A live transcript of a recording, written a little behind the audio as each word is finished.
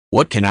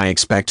What can I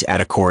expect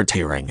at a court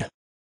hearing?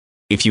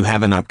 If you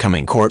have an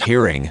upcoming court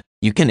hearing,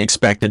 you can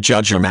expect a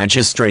judge or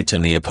magistrate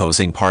and the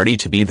opposing party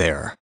to be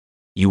there.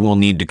 You will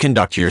need to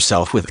conduct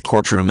yourself with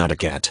courtroom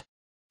etiquette.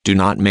 Do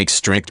not make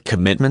strict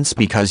commitments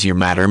because your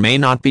matter may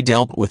not be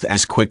dealt with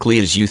as quickly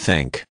as you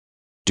think.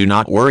 Do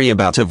not worry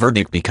about a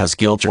verdict because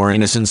guilt or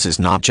innocence is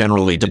not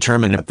generally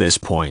determined at this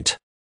point.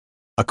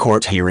 A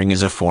court hearing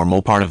is a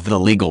formal part of the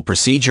legal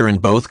procedure in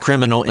both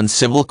criminal and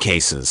civil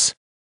cases.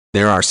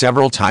 There are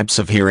several types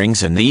of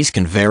hearings and these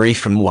can vary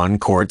from one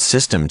court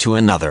system to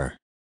another.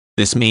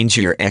 This means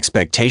your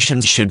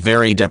expectations should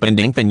vary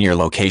depending on your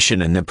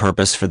location and the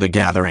purpose for the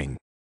gathering.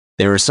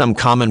 There are some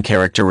common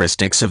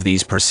characteristics of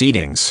these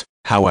proceedings,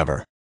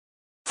 however.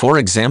 For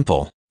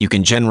example, you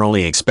can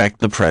generally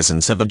expect the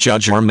presence of a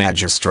judge or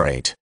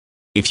magistrate.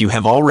 If you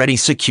have already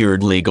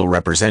secured legal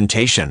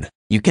representation,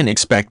 you can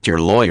expect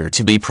your lawyer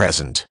to be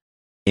present.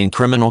 In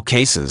criminal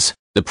cases,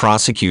 the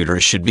prosecutor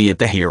should be at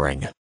the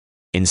hearing.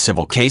 In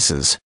civil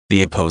cases,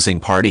 the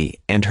opposing party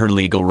and her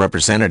legal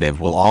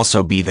representative will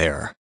also be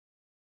there.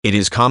 It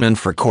is common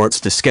for courts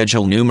to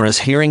schedule numerous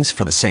hearings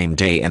for the same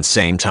day and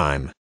same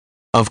time.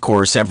 Of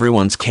course,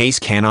 everyone's case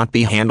cannot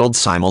be handled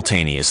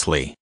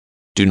simultaneously.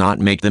 Do not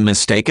make the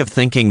mistake of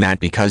thinking that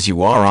because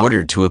you are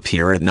ordered to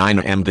appear at 9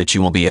 a.m. that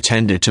you will be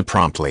attended to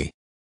promptly.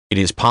 It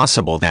is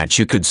possible that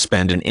you could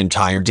spend an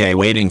entire day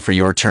waiting for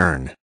your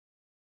turn.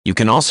 You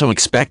can also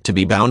expect to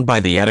be bound by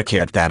the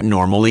etiquette that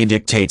normally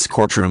dictates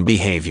courtroom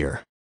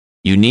behavior.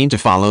 You need to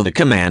follow the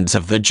commands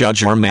of the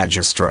judge or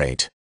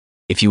magistrate.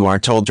 If you are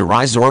told to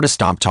rise or to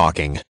stop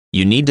talking,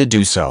 you need to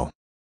do so.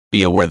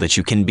 Be aware that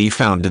you can be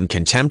found in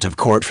contempt of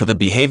court for the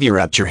behavior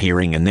at your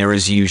hearing and there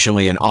is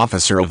usually an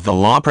officer of the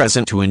law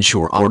present to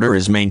ensure order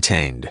is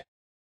maintained.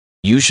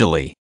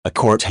 Usually, a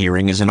court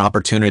hearing is an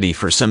opportunity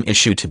for some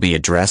issue to be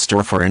addressed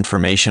or for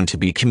information to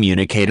be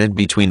communicated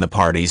between the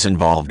parties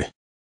involved.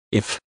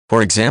 If,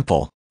 for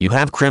example, you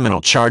have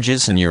criminal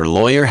charges and your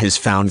lawyer has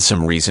found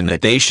some reason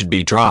that they should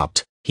be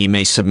dropped, he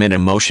may submit a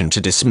motion to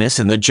dismiss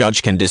and the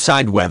judge can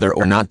decide whether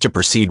or not to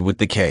proceed with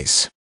the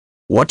case.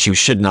 What you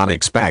should not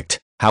expect,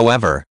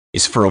 however,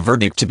 is for a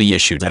verdict to be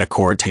issued at a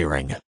court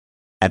hearing.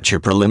 At your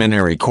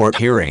preliminary court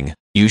hearing,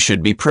 you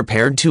should be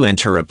prepared to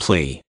enter a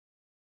plea.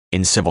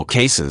 In civil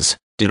cases,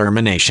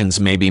 determinations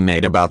may be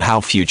made about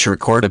how future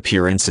court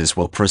appearances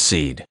will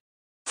proceed.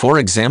 For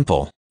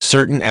example,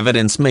 certain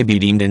evidence may be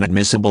deemed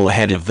inadmissible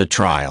ahead of the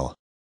trial.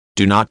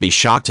 Do not be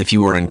shocked if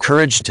you are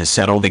encouraged to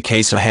settle the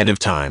case ahead of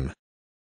time.